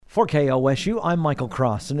For KOSU, I'm Michael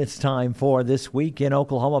Cross, and it's time for This Week in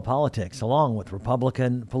Oklahoma Politics, along with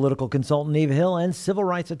Republican political consultant Neva Hill and civil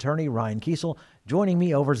rights attorney Ryan Kiesel, joining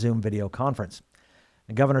me over Zoom video conference.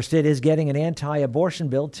 Governor Stitt is getting an anti-abortion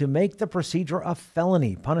bill to make the procedure a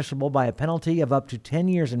felony, punishable by a penalty of up to 10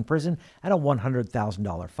 years in prison and a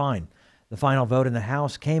 $100,000 fine. The final vote in the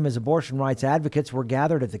House came as abortion rights advocates were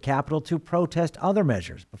gathered at the Capitol to protest other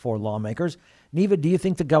measures before lawmakers. Neva, do you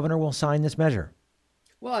think the governor will sign this measure?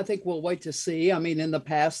 Well, I think we'll wait to see. I mean, in the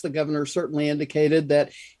past, the governor certainly indicated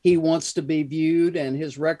that he wants to be viewed, and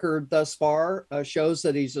his record thus far shows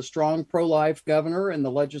that he's a strong pro-life governor in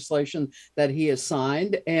the legislation that he has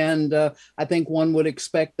signed. And I think one would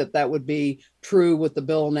expect that that would be true with the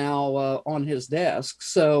bill now on his desk.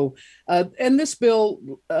 So, and this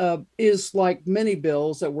bill is like many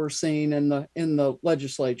bills that we're seeing in the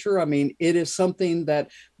legislature. I mean, it is something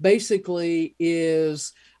that basically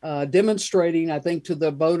is demonstrating, I think, to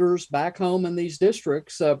the voters back home in these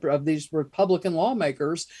districts of these Republican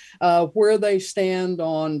lawmakers where they stand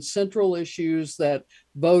on central issues that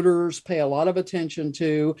voters pay a lot of attention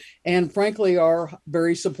to and frankly are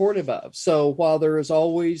very supportive of. So while there's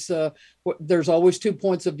always 2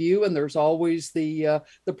 points of view, and there's always the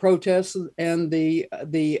protests and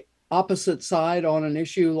the opposite side on an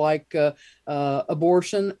issue like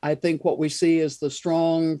abortion, I think what we see is the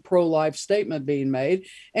strong pro-life statement being made.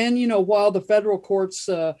 And, you know, while the federal courts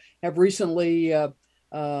have recently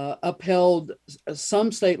upheld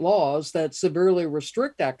some state laws that severely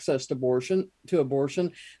restrict access to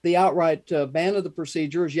abortion, the outright ban of the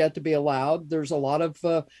procedure is yet to be allowed. There's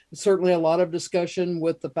certainly a lot of discussion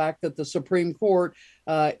with the fact that the Supreme Court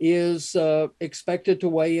is expected to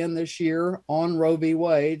weigh in this year on Roe v.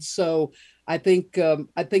 Wade. So I think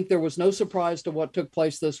there was no surprise to what took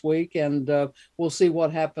place this week, and we'll see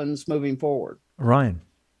what happens moving forward. Ryan.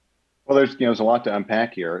 Well, there's a lot to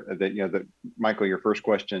unpack here. That Michael, your first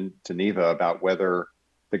question to Neva about whether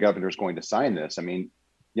the governor is going to sign this. I mean,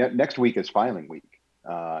 next week is filing week,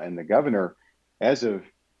 and the governor, as of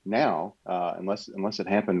now, unless it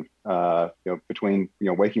happened, between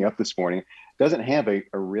waking up this morning, doesn't have a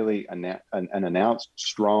really an announced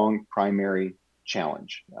strong primary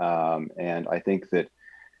challenge. And I think that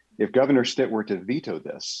if Governor Stitt were to veto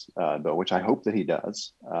this bill, which I hope that he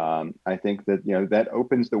does, I think that that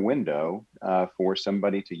opens the window for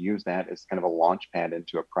somebody to use that as kind of a launch pad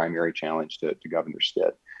into a primary challenge to Governor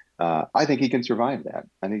Stitt. I think he can survive that.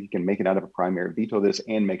 I think he can make it out of a primary, veto this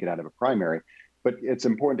and make it out of a primary. But it's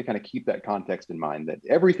important to kind of keep that context in mind, that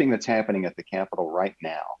everything that's happening at the Capitol right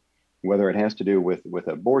now, whether it has to do with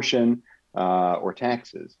abortion or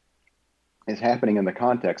taxes, is happening in the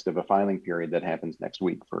context of a filing period that happens next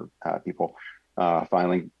week for people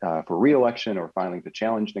filing for re-election, or filing to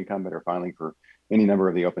challenge the incumbent, or filing for any number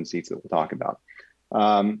of the open seats that we'll talk about.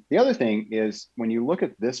 The other thing is, when you look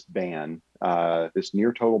at this ban, this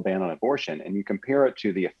near total ban on abortion, and you compare it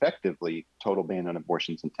to the effectively total ban on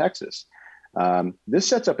abortions in Texas, this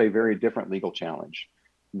sets up a very different legal challenge.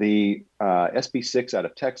 The SB 6 out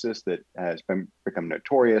of Texas that has become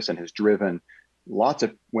notorious and has driven lots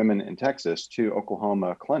of women in Texas to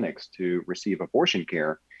Oklahoma clinics to receive abortion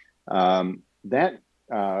care, that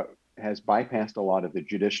has bypassed a lot of the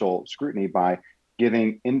judicial scrutiny by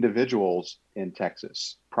giving individuals in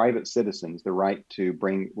Texas, private citizens, the right to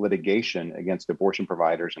bring litigation against abortion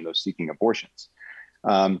providers and those seeking abortions.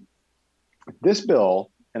 This bill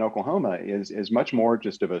in Oklahoma is much more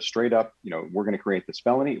just of a straight up, we're going to create this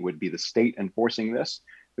felony. It would be the state enforcing this.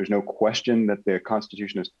 There's no question that the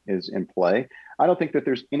Constitution is in play. I don't think that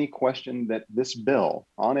there's any question that this bill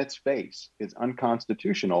on its face is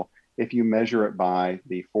unconstitutional if you measure it by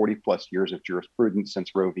the 40 plus years of jurisprudence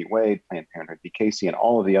since Roe v. Wade, Planned Parenthood v. Casey, and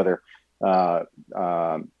all of the other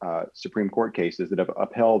Supreme Court cases that have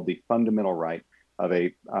upheld the fundamental right of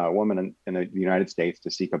a woman in the United States to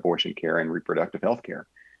seek abortion care and reproductive health care.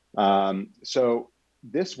 So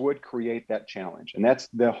this would create that challenge. And that's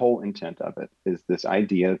the whole intent of it, is this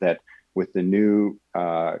idea that with the new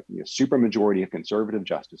supermajority of conservative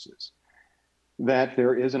justices, that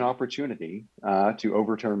there is an opportunity to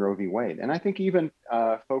overturn Roe v. Wade. And I think even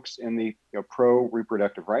folks in the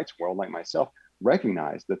pro-reproductive rights world, like myself,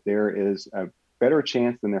 recognize that there is a better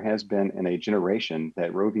chance than there has been in a generation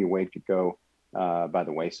that Roe v. Wade could go by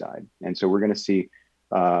the wayside. And so we're going to see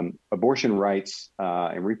abortion rights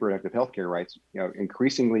and reproductive health care rights,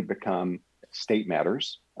 increasingly become state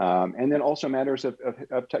matters, and then also matters of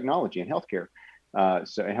technology and healthcare,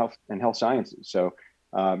 and health sciences. So,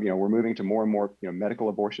 we're moving to more and more, medical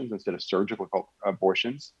abortions instead of surgical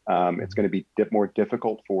abortions. It's going to be more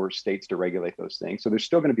difficult for states to regulate those things. So there's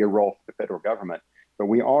still going to be a role for the federal government, but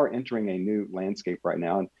we are entering a new landscape right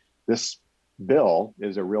now. And this bill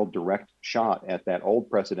is a real direct shot at that old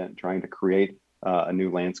precedent, trying to create a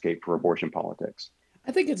new landscape for abortion politics.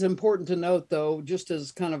 I think it's important to note, though, just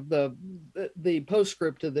as kind of the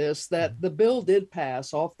postscript to this, that the bill did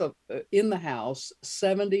pass in the House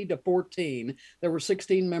 70-14. There were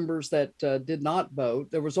 16 members that did not vote.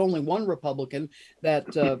 There was only one Republican that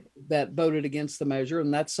that voted against the measure,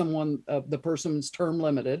 and that's the person's term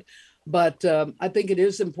limited. But I think it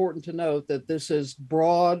is important to note that this is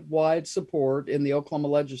broad, wide support in the Oklahoma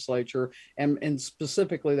legislature and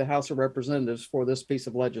specifically the House of Representatives for this piece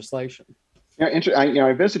of legislation.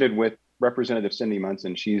 I visited with Representative Cindy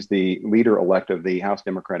Munson. She's the leader-elect of the House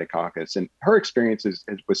Democratic Caucus, and her experience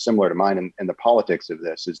was similar to mine. And the politics of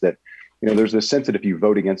this is that, there's this sense that if you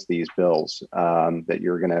vote against these bills, that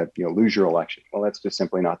you're going to, lose your election. Well, that's just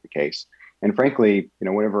simply not the case. And frankly,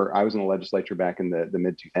 whenever I was in the legislature back in the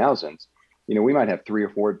mid 2000s, we might have 3 or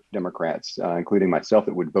 4 Democrats, including myself,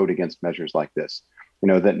 that would vote against measures like this.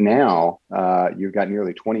 That now you've got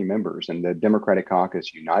nearly 20 members and the Democratic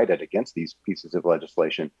caucus united against these pieces of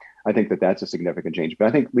legislation. I think that that's a significant change. But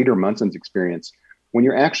I think Leader Munson's experience, when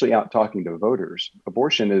you're actually out talking to voters,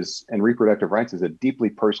 abortion and reproductive rights is a deeply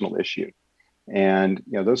personal issue. And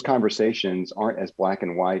those conversations aren't as black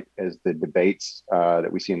and white as the debates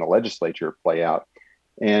that we see in the legislature play out.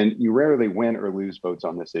 And you rarely win or lose votes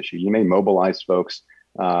on this issue. You may mobilize folks,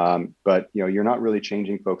 but you're not really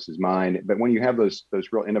changing folks' mind. But when you have those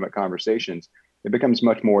real intimate conversations, it becomes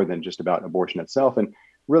much more than just about abortion itself, and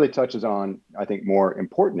really touches on, I think, more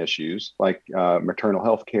important issues like maternal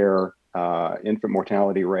health care, infant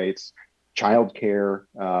mortality rates, child care,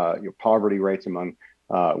 poverty rates among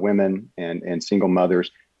women and single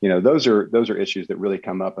mothers. Those are issues that really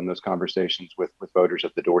come up in those conversations with voters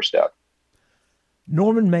at the doorstep.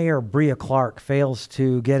 Norman Mayor Brea Clark fails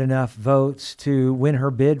to get enough votes to win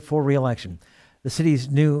her bid for re-election. The city's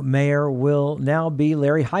new mayor will now be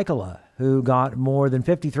Larry Heikkila, who got more than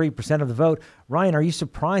 53% of the vote. Ryan, are you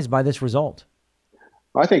surprised by this result?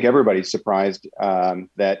 I think everybody's surprised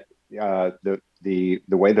that the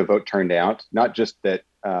way the vote turned out. Not just that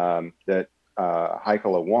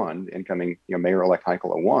Heikkila won, incoming Mayor-elect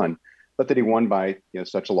Heikkila won, but that he won by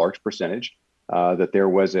such a large percentage. That there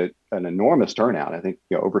was an enormous turnout. I think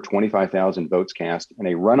over 25,000 votes cast in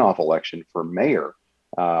a runoff election for mayor.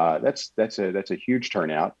 That's a huge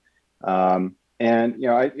turnout.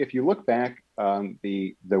 If you look back,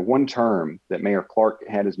 the one term that Mayor Clark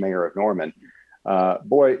had as mayor of Norman,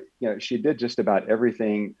 she did just about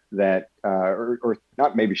everything that, or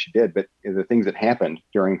not maybe she did, but the things that happened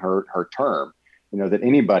during her term. That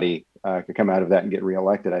anybody could come out of that and get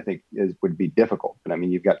reelected, I think would be difficult. But I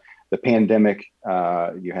mean, you've got the pandemic,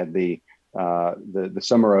 you had the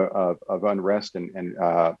summer of unrest and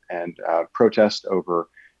protest over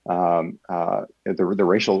the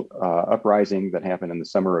racial uprising that happened in the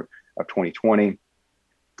summer of 2020.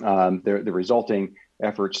 The resulting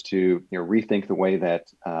efforts to rethink the way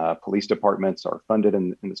that police departments are funded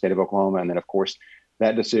in the state of Oklahoma, and then of course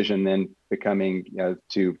that decision then becoming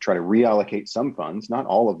to try to reallocate some funds, not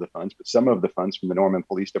all of the funds, but some of the funds from the Norman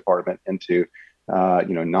Police Department into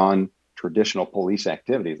non-traditional police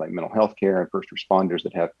activities like mental health care and first responders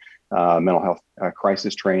that have mental health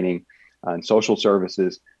crisis training and social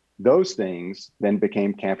services. Those things then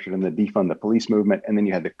became captured in the defund the police movement. And then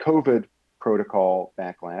you had the COVID protocol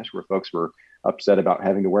backlash where folks were upset about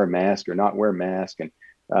having to wear a mask or not wear a mask. And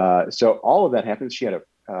so all of that happened. She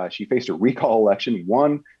faced a recall election,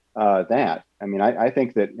 won that. I mean, I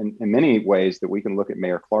think that in many ways that we can look at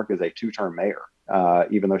Mayor Clark as a 2-term mayor,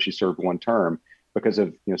 even though she served 1 term because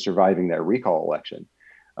of surviving that recall election.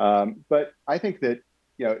 But I think that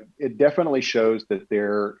it definitely shows that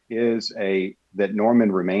that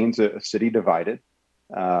Norman remains a city divided,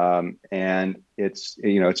 and it's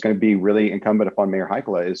going to be really incumbent upon Mayor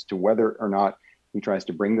Heikkila as to whether or not he tries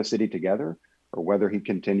to bring the city together, or whether he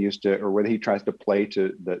continues to, or whether he tries to play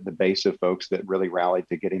to the base of folks that really rallied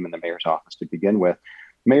to get him in the mayor's office to begin with.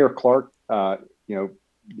 Mayor Clark,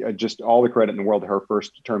 just all the credit in the world to her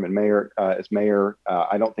first term as mayor.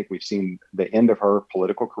 I don't think we've seen the end of her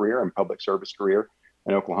political career and public service career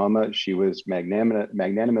in Oklahoma. She was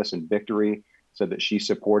magnanimous in victory, said that she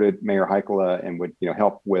supported Mayor Heikkila and would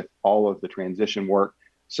help with all of the transition work.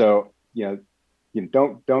 So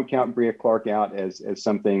don't count Brea Clark out as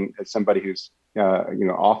somebody who's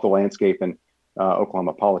off the landscape in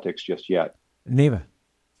Oklahoma politics just yet. Neva.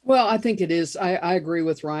 Well, I think it is. I agree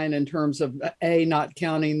with Ryan in terms of not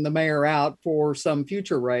counting the mayor out for some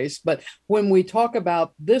future race. But when we talk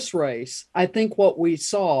about this race, I think what we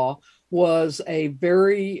saw was a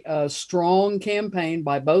very strong campaign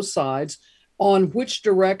by both sides on which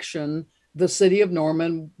direction the city of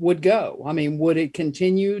Norman would go. I mean, would it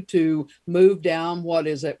continue to move down what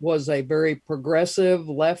was a very progressive,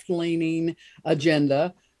 left-leaning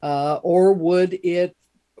agenda, or would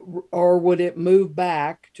it move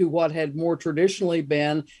back to what had more traditionally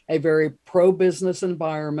been a very pro-business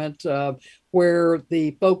environment, where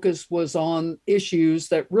the focus was on issues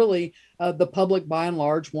that really the public by and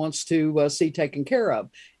large wants to see taken care of?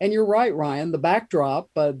 And you're right, Ryan, the backdrop,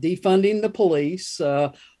 defunding the police,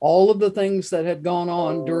 all of the things that had gone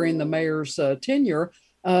on during the mayor's tenure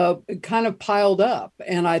kind of piled up.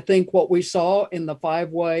 And I think what we saw in the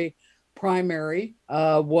five-way primary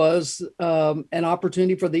was an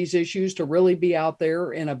opportunity for these issues to really be out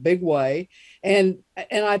there in a big way. And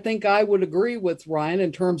I think I would agree with Ryan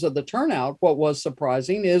in terms of the turnout. What was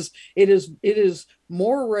surprising is it is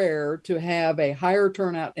more rare to have a higher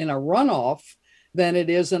turnout in a runoff than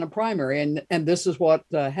it is in a primary. And this is what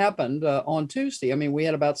happened on Tuesday. I mean, we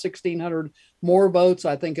had about 1,600 more votes,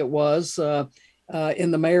 I think it was,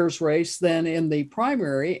 in the mayor's race than in the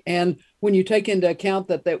primary. And when you take into account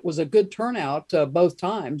that that was a good turnout both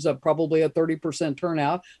times, probably a 30%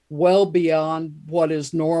 turnout, well beyond what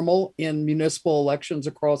is normal in municipal elections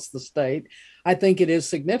across the state, I think it is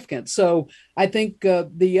significant. So I think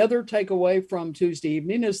the other takeaway from Tuesday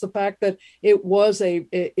evening is the fact that it was a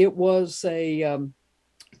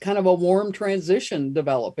kind of a warm transition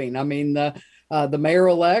developing. I mean, the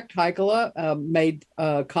mayor-elect, Heikkila, made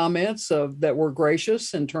comments that were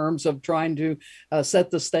gracious in terms of trying to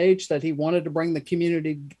set the stage that he wanted to bring the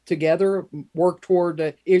community together, work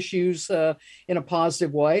toward issues in a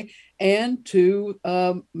positive way. And to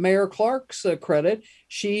Mayor Clark's credit,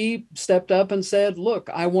 she stepped up and said, "Look,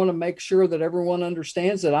 I want to make sure that everyone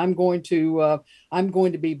understands that I'm going to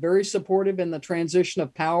be very supportive in the transition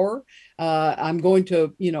of power. I'm going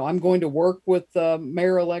to work with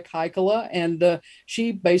Mayor-elect Heikkila," and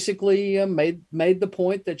she basically made the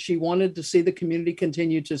point that she wanted to see the community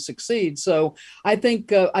continue to succeed. So I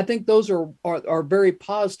think those are very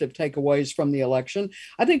positive takeaways from the election.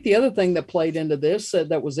 I think the other thing that played into this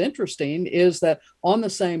that was interesting is that on the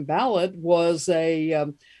same ballot was a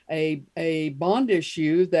bond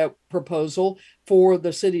issue, that proposal for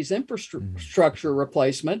the city's infrastructure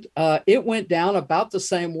replacement. It went down about the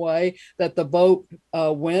same way that the vote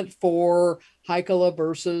went for Heikkila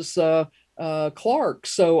versus Clark.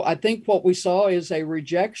 So I think what we saw is a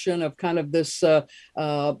rejection of kind of this,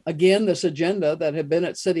 again, this agenda that had been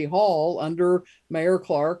at City Hall under Mayor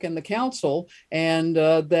Clark and the council, and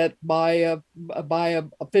that by a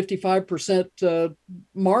 55%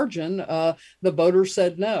 margin, the voters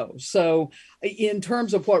said no. So in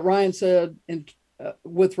terms of what Ryan said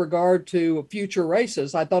with regard to future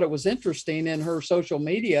races, I thought it was interesting in her social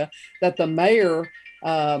media that the mayor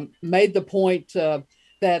made the point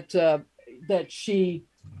that she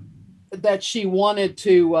wanted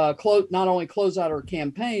to not only close out her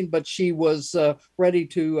campaign, but she was ready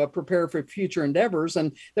to prepare for future endeavors.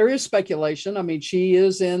 And there is speculation. I mean, she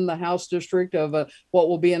is in the House district of what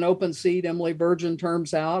will be an open seat. Emily Virgin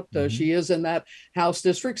terms out. She is in that House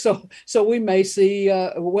district. So we may see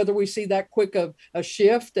whether we see that quick of a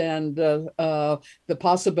shift and the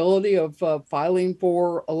possibility of filing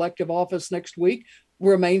for elective office next week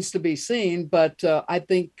remains to be seen, but I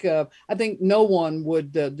think no one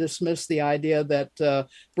would dismiss the idea that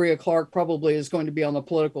Bria Clark probably is going to be on the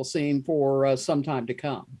political scene for some time to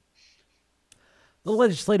come. The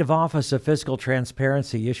Legislative Office of Fiscal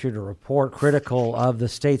Transparency issued a report critical of the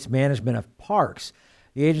state's management of parks.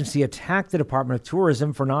 The agency attacked the Department of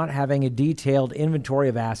Tourism for not having a detailed inventory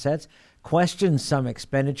of assets, questioned some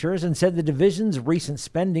expenditures, and said the division's recent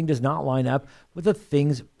spending does not line up with the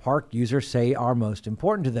things park users say are most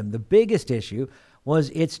important to them. The biggest issue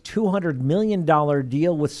was its $200 million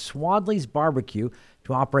deal with Swadley's Barbecue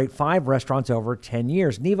to operate 5 restaurants over 10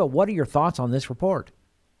 years. Neva, what are your thoughts on this report?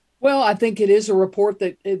 Well, I think it is a report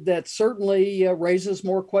that certainly raises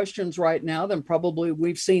more questions right now than probably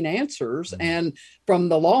we've seen answers. And from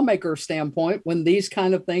the lawmaker standpoint, when these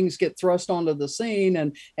kind of things get thrust onto the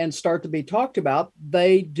scene and start to be talked about,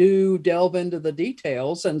 they do delve into the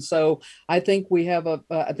details. And so I think we have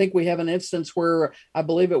an instance where I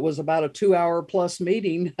believe it was about a 2-hour plus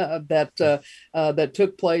meeting that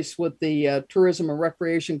took place with the Tourism and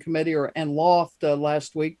Recreation Committee and Loft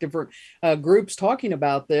last week, different groups talking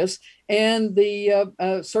about this. And the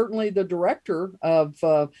certainly the director of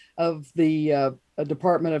the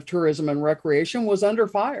Department of Tourism and Recreation was under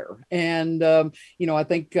fire. And, I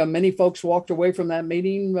think many folks walked away from that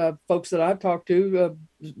meeting, folks that I've talked to,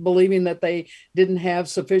 believing that they didn't have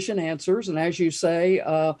sufficient answers. And as you say,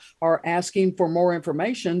 are asking for more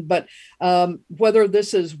information. But whether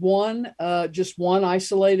this is just one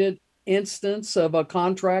isolated instance of a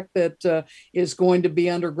contract that is going to be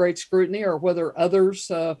under great scrutiny, or whether others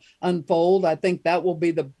unfold. I think that will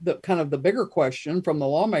be the kind of the bigger question from the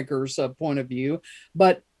lawmakers' point of view.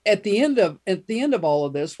 But at the end of all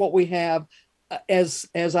of this, what we have, as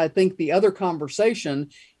I think the other conversation,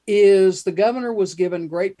 is the governor was given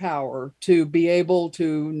great power to be able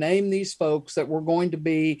to name these folks that were going to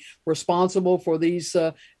be responsible for these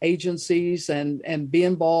agencies and be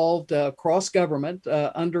involved across government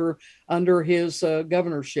under his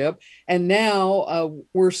governorship. And now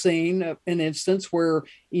we're seeing an instance where,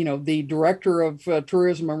 the director of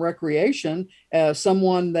tourism and recreation,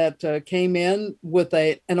 someone that came in with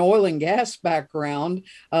an oil and gas background,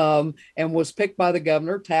 and was picked by the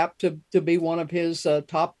governor, tapped to be one of his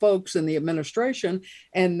top folks in the administration.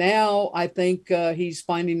 And now I think he's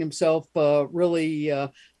finding himself really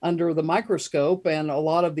under the microscope, and a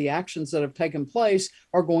lot of the actions that have taken place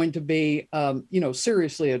are going to be,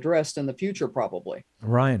 seriously addressed in the future, probably.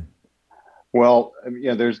 Ryan. Well,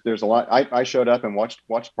 there's a lot. I showed up and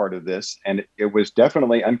watched part of this, and it was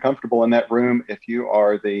definitely uncomfortable in that room. If you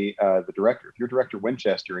are the director, if you're Director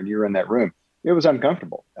Winchester and you're in that room, it was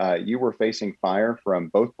uncomfortable. You were facing fire from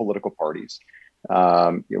both political parties.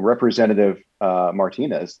 Representative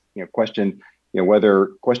Martinez, questioned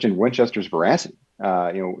Winchester's veracity.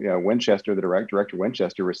 Winchester, Director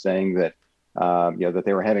Winchester, was saying that that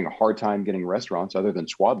they were having a hard time getting restaurants other than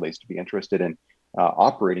Swadley's to be interested in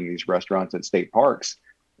operating these restaurants at state parks.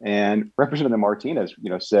 And Representative Martinez,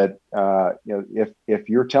 said, if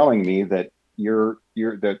you're telling me that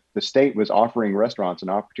the state was offering restaurants an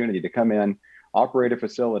opportunity to come in, operate a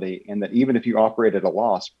facility, and that even if you operate at a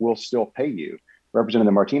loss, we'll still pay you.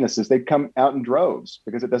 Representative Martinez says they'd come out in droves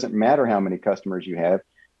because it doesn't matter how many customers you have.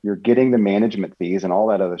 You're getting the management fees and all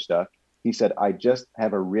that other stuff. He said, I just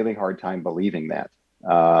have a really hard time believing that.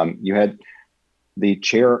 You had the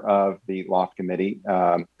chair of the Loft Committee,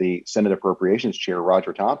 the Senate Appropriations Chair,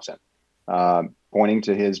 Roger Thompson, pointing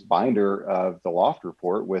to his binder of the Loft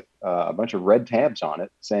report with a bunch of red tabs on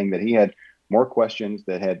it, saying that he had more questions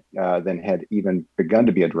that than had even begun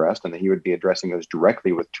to be addressed, and that he would be addressing those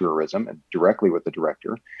directly with tourism and directly with the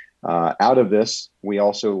director. Out of this, we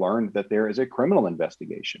also learned that there is a criminal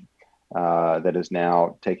investigation that is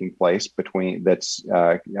now taking place that's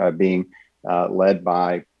being led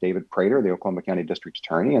by David Prater, the Oklahoma County District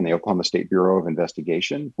Attorney, and the Oklahoma State Bureau of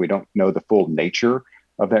Investigation. We don't know the full nature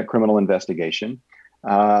of that criminal investigation,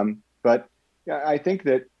 but I think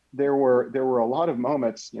that there were a lot of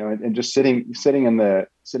moments, and just sitting in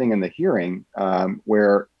the hearing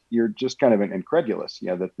where you're just kind of incredulous,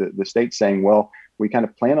 that the state's saying, well, we kind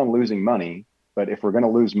of plan on losing money, but if we're going to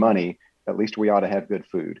lose money, at least we ought to have good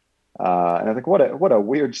food. And I think what a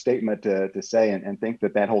weird statement to say, and think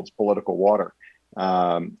that holds political water.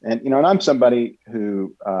 And I'm somebody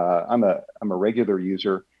who I'm a regular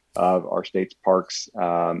user of our state's parks,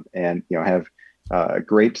 and have a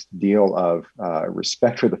great deal of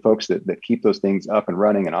respect for the folks that keep those things up and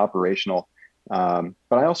running and operational. But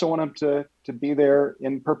I also want them to be there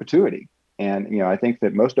in perpetuity. And I think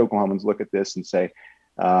that most Oklahomans look at this and say,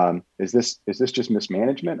 is this just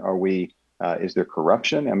mismanagement? Is there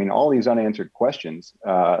corruption? I mean, all these unanswered questions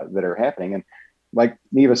that are happening. And like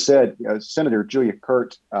Neva said, Senator Julia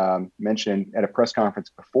Kurt mentioned at a press conference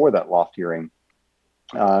before that Loft hearing,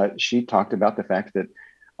 she talked about the fact that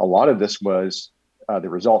a lot of this was the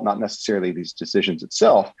result, not necessarily these decisions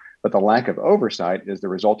itself, but the lack of oversight is the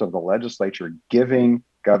result of the legislature giving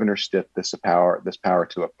Governor Stitt this power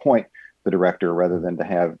to appoint the director rather than to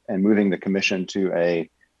have, and moving the commission to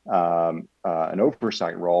an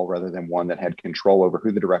oversight role rather than one that had control over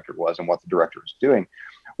who the director was and what the director was doing.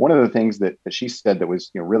 One of the things that she said that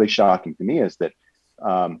was really shocking to me is that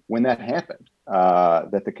when that happened,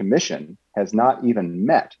 that the commission has not even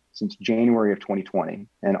met since January of 2020,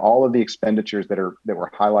 and all of the expenditures that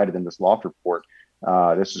were highlighted in this Loft report.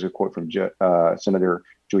 This is a quote from Senator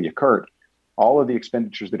Julia Kurt. All of the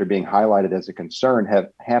expenditures that are being highlighted as a concern have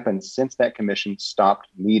happened since that commission stopped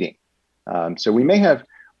meeting. So we may have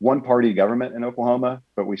one-party government in Oklahoma,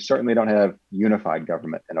 but we certainly don't have unified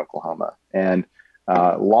government in Oklahoma. And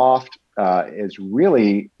Loft is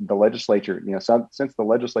really the legislature. Since the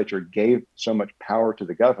legislature gave so much power to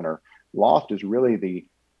the governor, Loft is really the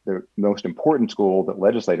most important tool that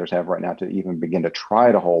legislators have right now to even begin to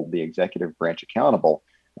try to hold the executive branch accountable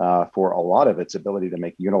for a lot of its ability to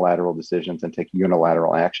make unilateral decisions and take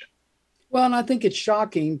unilateral action. Well, and I think it's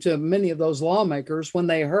shocking to many of those lawmakers when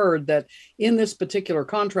they heard that in this particular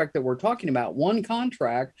contract that we're talking about, one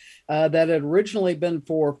contract that had originally been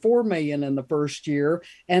for $4 million in the first year,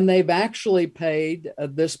 and they've actually paid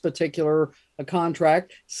this particular a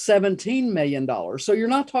contract, $17 million. So you're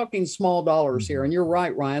not talking small dollars here. And you're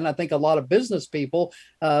right, Ryan. I think a lot of business people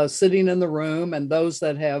sitting in the room and those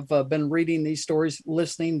that have been reading these stories,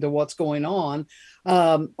 listening to what's going on,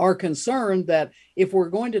 are concerned that if we're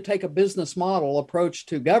going to take a business model approach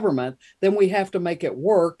to government, then we have to make it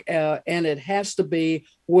work. And it has to be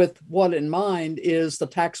with what in mind is the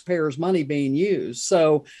taxpayers' money being used.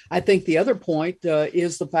 So I think the other point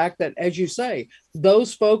is the fact that, as you say,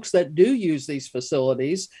 those folks that do use these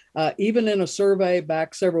facilities, even in a survey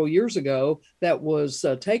back several years ago that was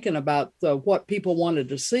taken about what people wanted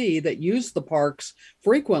to see that used the parks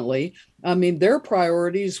frequently, I mean, their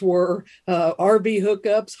priorities were RV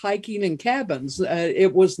hookups, hiking, and cabins.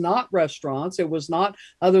 It was not restaurants. It was not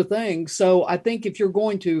other things. So I think if you're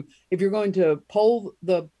going to poll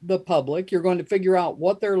the public, you're going to figure out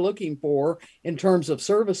what they're looking for in terms of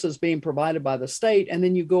services being provided by the state, and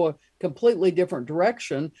then you go a completely different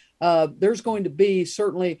direction. There's going to be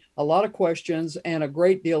certainly a lot of questions and a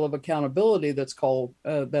great deal of accountability that's called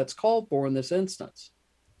for in this instance.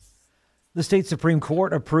 The state Supreme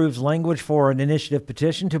Court approves language for an initiative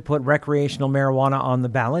petition to put recreational marijuana on the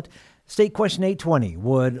ballot. State Question 820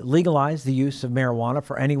 would legalize the use of marijuana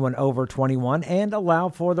for anyone over 21 and allow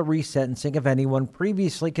for the resentencing of anyone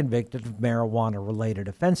previously convicted of marijuana-related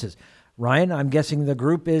offenses. Ryan, I'm guessing the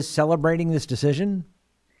group is celebrating this decision?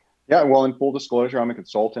 Yeah, well, in full disclosure, I'm a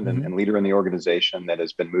consultant and leader in the organization that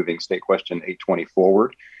has been moving State Question 820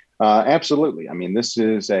 forward. Absolutely. I mean, this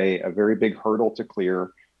is a very big hurdle to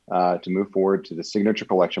clear to move forward to the signature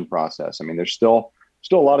collection process. I mean, there's still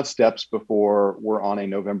a lot of steps before we're on a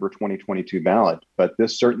November 2022 ballot, but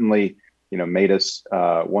this certainly, made us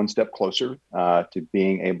one step closer to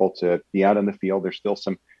being able to be out in the field. There's still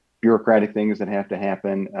some bureaucratic things that have to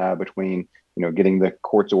happen between, getting the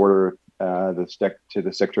court's order to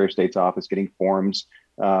the Secretary of State's office, getting forms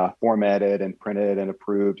formatted and printed and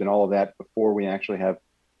approved and all of that before we actually have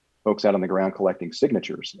folks out on the ground collecting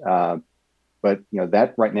signatures. But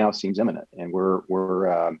that right now seems imminent, and we're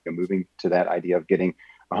moving to that idea of getting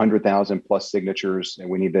 100,000 plus signatures, and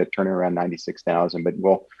we need to turn in around 96,000. But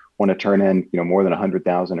we'll want to turn in more than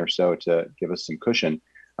 100,000 or so to give us some cushion.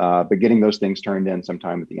 But getting those things turned in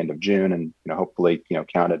sometime at the end of June, and hopefully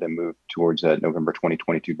counted and moved towards a November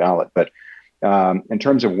 2022 ballot. But in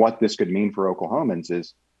terms of what this could mean for Oklahomans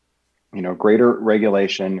is, greater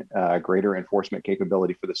regulation, greater enforcement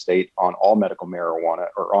capability for the state on all medical marijuana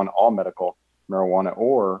or on all medical marijuana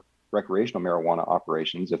or recreational marijuana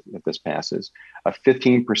operations, if this passes, a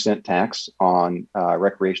 15% tax on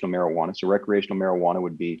recreational marijuana. So recreational marijuana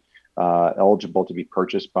would be eligible to be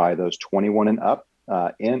purchased by those 21 and up,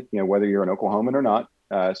 and whether you're an Oklahoman or not.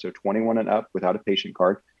 So 21 and up without a patient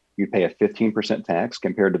card, you'd pay a 15% tax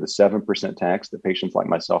compared to the 7% tax that patients like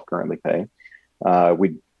myself currently pay.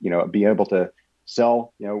 We'd be able to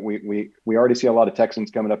sell. We already see a lot of Texans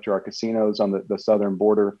coming up to our casinos on the southern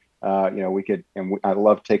border. We could, and I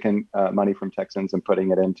love taking money from Texans and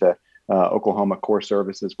putting it into Oklahoma core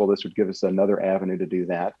services. Well, this would give us another avenue to do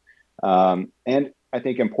that. And I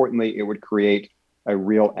think importantly, it would create a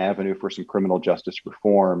real avenue for some criminal justice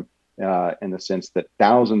reform in the sense that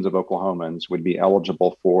thousands of Oklahomans would be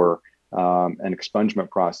eligible for an expungement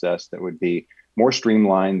process that would be more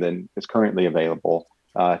streamlined than is currently available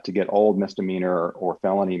to get old misdemeanor or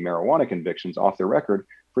felony marijuana convictions off the record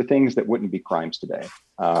for things that wouldn't be crimes today.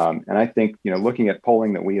 And I think, looking at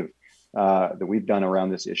polling that we've done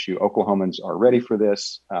around this issue, Oklahomans are ready for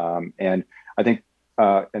this. And I think,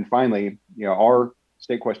 and finally, our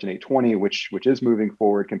State Question 820, which is moving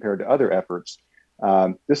forward compared to other efforts,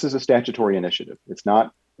 this is a statutory initiative. It's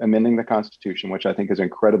not amending the Constitution, which I think is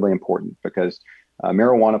incredibly important because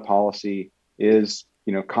marijuana policy is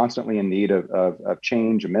constantly in need of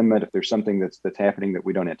change, amendment. If there's something that's happening that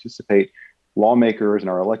we don't anticipate, lawmakers and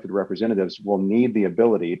our elected representatives will need the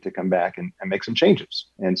ability to come back and make some changes.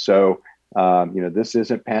 And so, this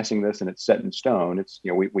isn't passing this and it's set in stone. It's,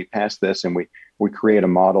 we pass this and we create a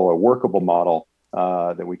model, a workable model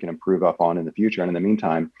that we can improve up on in the future. And in the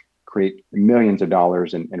meantime, create millions of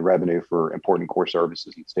dollars in revenue for important core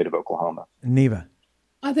services in the state of Oklahoma. Neva.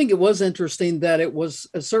 I think it was interesting that it was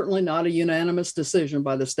certainly not a unanimous decision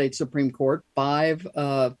by the state Supreme Court. Five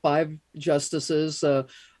justices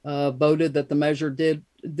voted that the measure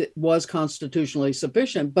was constitutionally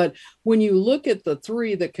sufficient. But when you look at the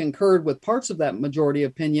three that concurred with parts of that majority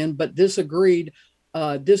opinion, but disagreed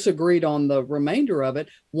on the remainder of it,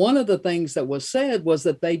 one of the things that was said was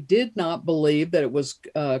that they did not believe that it was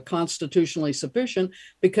constitutionally sufficient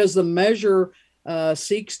because the measure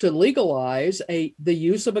seeks to legalize the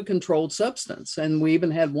use of a controlled substance. And we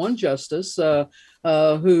even had one justice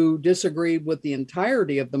who disagreed with the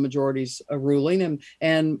entirety of the majority's ruling,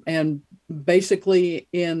 and basically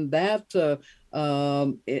in that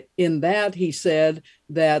he said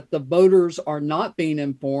that the voters are not being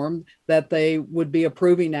informed that they would be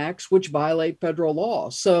approving acts which violate federal law.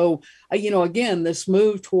 So, again, this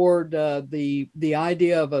move toward the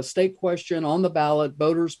idea of a state question on the ballot,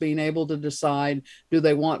 voters being able to decide, do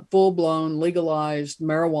they want full-blown legalized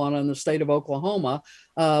marijuana in the state of Oklahoma?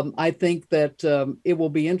 I think that it will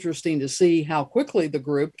be interesting to see how quickly the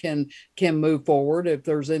group can move forward. If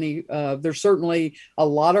there's there's certainly a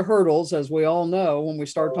lot of hurdles, as we all know, when we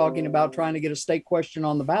start talking about trying to get a state question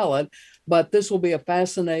on the ballot. But this will be a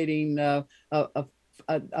fascinating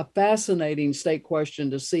a fascinating state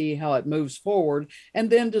question to see how it moves forward, and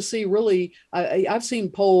then to see really, I've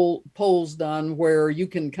seen polls done where you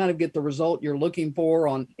can kind of get the result you're looking for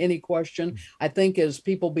on any question. I think as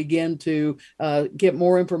people begin to get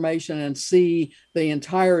more information and see the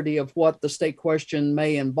entirety of what the state question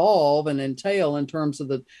may involve and entail in terms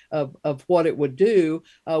of of what it would do,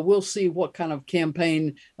 we'll see what kind of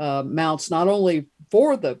campaign mounts not only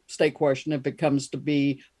for the state question if it comes to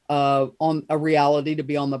be on a reality to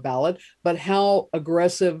be on the ballot, but how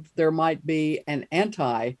aggressive there might be an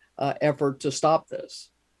effort to stop this.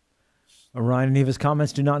 Ryan and Neva's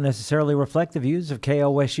comments do not necessarily reflect the views of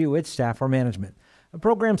KOSU, its staff, or management.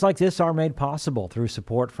 Programs like this are made possible through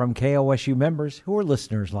support from KOSU members who are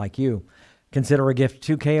listeners like you. Consider a gift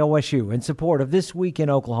to KOSU in support of This Week in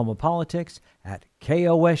Oklahoma Politics at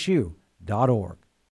kosu.org.